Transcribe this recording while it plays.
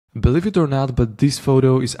Believe it or not, but this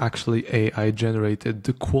photo is actually AI generated.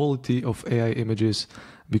 The quality of AI images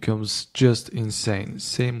becomes just insane.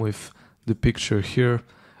 Same with the picture here.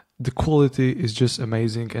 The quality is just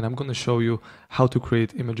amazing, and I'm going to show you how to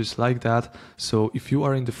create images like that. So if you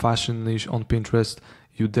are in the fashion niche on Pinterest,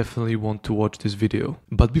 you definitely want to watch this video.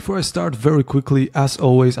 But before I start, very quickly, as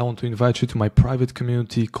always, I want to invite you to my private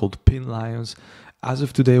community called Pin Lions. As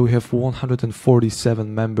of today, we have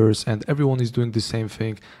 147 members and everyone is doing the same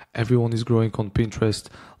thing. Everyone is growing on Pinterest.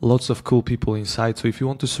 Lots of cool people inside. So if you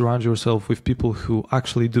want to surround yourself with people who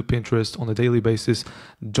actually do Pinterest on a daily basis,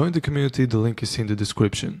 join the community. The link is in the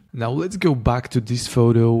description. Now let's go back to this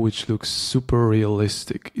photo, which looks super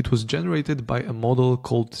realistic. It was generated by a model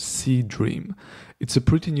called Seedream. It's a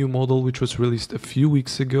pretty new model which was released a few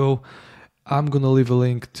weeks ago. I'm gonna leave a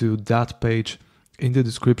link to that page in the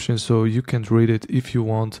description so you can read it if you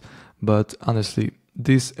want, but honestly,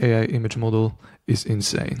 this AI image model is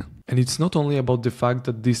insane. And it's not only about the fact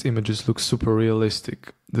that these images look super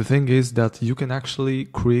realistic. The thing is that you can actually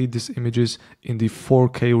create these images in the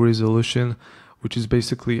 4K resolution, which is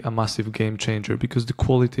basically a massive game changer because the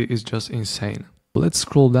quality is just insane. Let's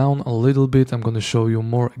scroll down a little bit. I'm going to show you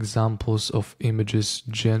more examples of images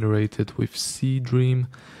generated with Seedream.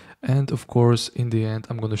 And of course, in the end,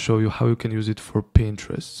 I'm going to show you how you can use it for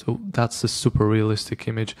Pinterest. So that's a super realistic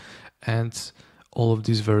image, and all of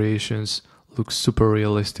these variations look super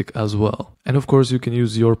realistic as well. And of course, you can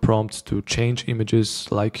use your prompts to change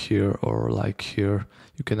images like here or like here.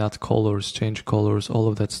 You can add colors, change colors, all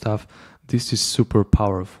of that stuff. This is super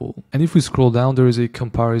powerful. And if we scroll down, there is a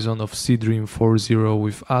comparison of Seedream 4.0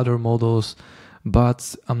 with other models,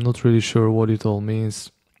 but I'm not really sure what it all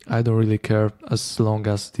means. I don't really care as long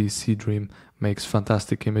as the Seedream makes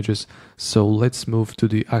fantastic images. So let's move to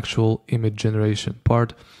the actual image generation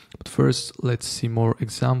part. But first, let's see more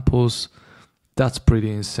examples. That's pretty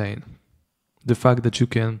insane. The fact that you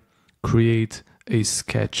can create a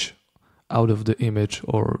sketch out of the image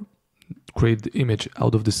or create the image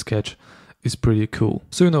out of the sketch is pretty cool.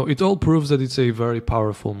 So, it all proves that it's a very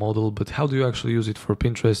powerful model, but how do you actually use it for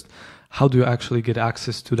Pinterest? How do you actually get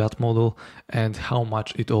access to that model and how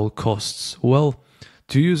much it all costs? Well,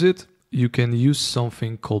 to use it, you can use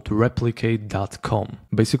something called replicate.com.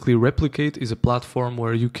 Basically, Replicate is a platform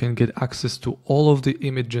where you can get access to all of the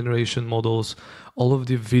image generation models, all of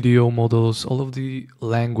the video models, all of the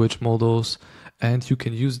language models, and you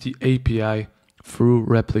can use the API through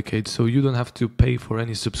Replicate. So you don't have to pay for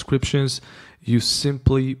any subscriptions. You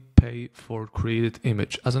simply pay for created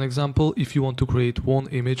image. As an example, if you want to create one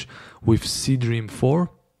image with Seedream 4,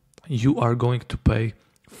 you are going to pay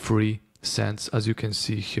 3 cents, as you can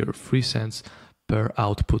see here, 3 cents per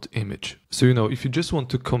output image. So, if you just want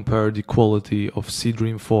to compare the quality of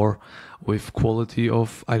Seedream 4 with quality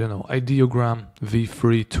of, Ideogram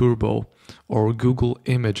V3 Turbo or Google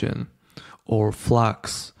Imagen or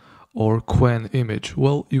Flux or Quen image,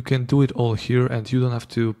 well, you can do it all here and you don't have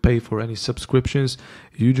to pay for any subscriptions.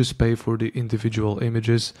 You just pay for the individual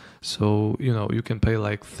images. So, you can pay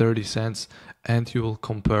like 30 cents and you will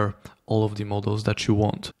compare all of the models that you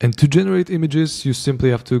want. And to generate images, you simply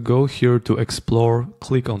have to go here to explore,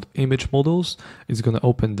 click on image models. It's going to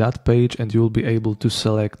open that page and you will be able to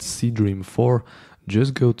select Seedream 4.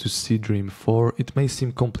 Just go to Seedream 4. It may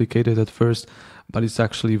seem complicated at first, but it's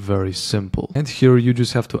actually very simple. And here you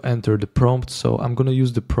just have to enter the prompt. So I'm going to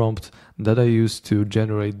use the prompt that I used to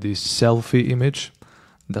generate this selfie image.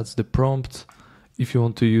 That's the prompt. If you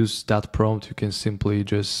want to use that prompt, you can simply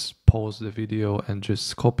just pause the video and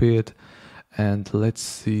just copy it. And let's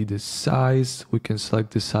see the size. We can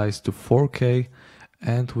select the size to 4K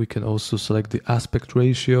and we can also select the aspect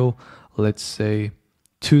ratio. Let's say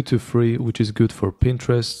 2:3, which is good for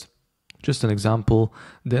Pinterest. Just an example.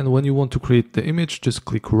 Then when you want to create the image, just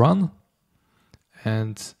click run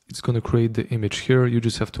and it's going to create the image here. You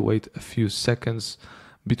just have to wait a few seconds,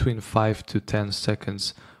 between 5 to 10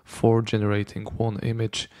 seconds for generating one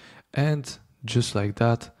image. And just like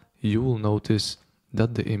that, you will notice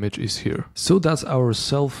that the image is here. So that's our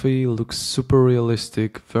selfie. Looks super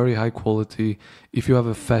realistic, very high quality. If you have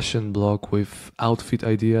a fashion blog with outfit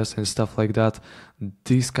ideas and stuff like that,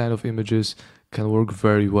 these kind of images can work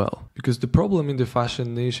very well. Because the problem in the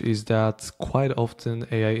fashion niche is that quite often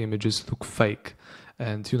AI images look fake.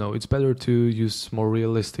 And it's better to use more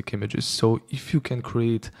realistic images. So if you can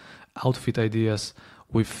create outfit ideas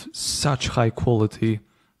with such high quality,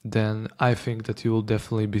 then I think that you will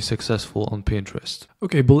definitely be successful on Pinterest.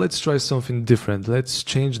 Okay, but let's try something different. Let's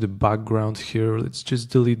change the background here. Let's just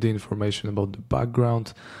delete the information about the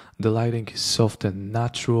background. The lighting is soft and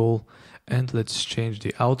natural. And let's change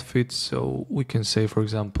the outfit. So we can say, for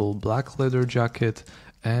example, black leather jacket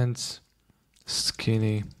and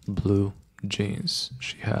skinny blue jeans.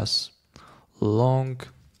 She has long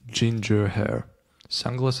ginger hair,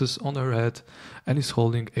 sunglasses on her head, and is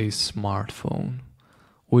holding a smartphone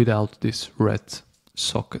without this red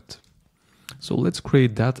socket. So let's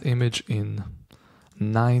create that image in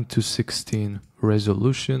 9:16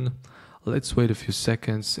 resolution. Let's wait a few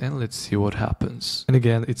seconds and let's see what happens. And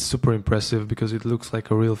again, it's super impressive because it looks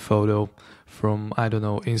like a real photo from, I don't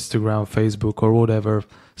know, Instagram, Facebook or whatever.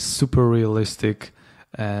 Super realistic,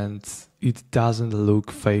 and it doesn't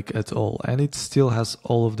look fake at all. And it still has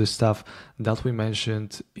all of the stuff that we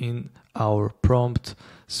mentioned in our prompt.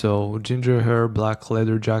 So ginger hair, black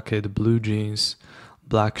leather jacket, blue jeans,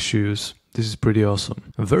 black shoes. This is pretty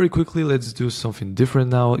awesome. Very quickly, let's do something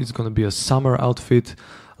different now. It's gonna be a summer outfit.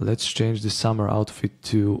 Let's change the summer outfit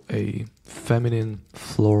to a feminine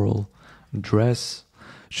floral dress.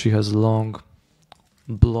 She has long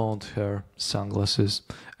blonde hair, sunglasses,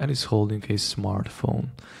 and is holding a smartphone.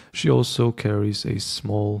 She also carries a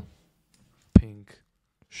small pink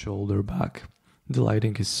shoulder bag. The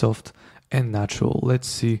lighting is soft and natural. Let's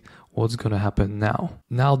see what's gonna happen now.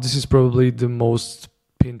 Now this is probably the most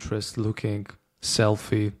Pinterest looking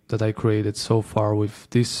selfie that I created so far with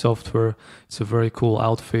this software. It's a very cool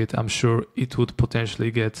outfit. I'm sure it would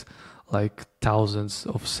potentially get like thousands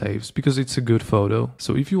of saves because it's a good photo.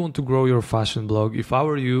 So if you want to grow your fashion blog, if I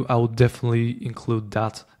were you, I would definitely include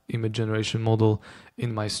that image generation model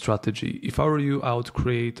in my strategy. If I were you, I would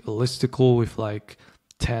create a listicle with like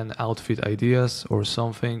 10 outfit ideas or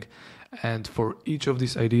something, and for each of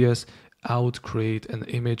these ideas I would create an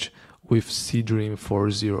image with Seedream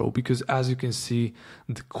 4.0, because as you can see,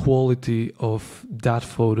 the quality of that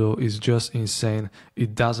photo is just insane.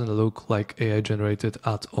 It doesn't look like AI generated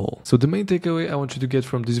at all. So the main takeaway I want you to get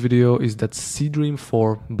from this video is that Seedream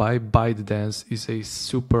 4 by ByteDance is a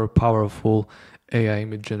super powerful AI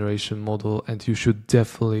image generation model, and you should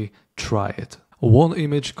definitely try it. One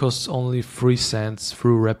image costs only 3 cents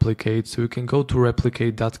through Replicate, so you can go to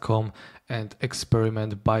replicate.com and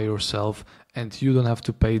experiment by yourself, and you don't have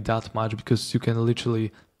to pay that much because you can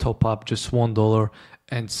literally top up just $1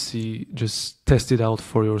 and see, just test it out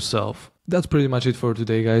for yourself. That's pretty much it for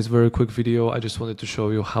today, guys. Very quick video. I just wanted to show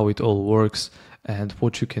you how it all works and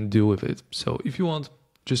what you can do with it. So if you want,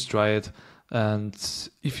 just try it. And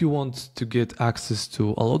if you want to get access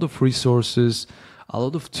to a lot of resources, a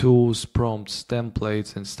lot of tools, prompts,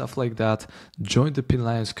 templates and stuff like that, join the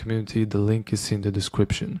Pinlions community. The link is in the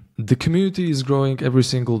description. The community is growing every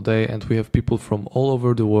single day, and we have people from all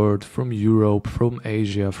over the world, from Europe, from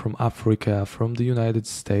Asia, from Africa, from the United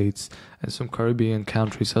States and some Caribbean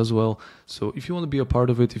countries as well. So if you want to be a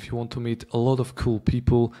part of it, if you want to meet a lot of cool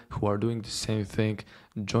people who are doing the same thing,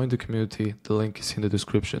 join the community. The link is in the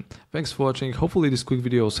description. Thanks for watching. Hopefully this quick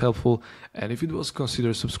video was helpful, and if it was,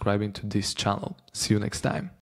 consider subscribing to this channel. See you next time.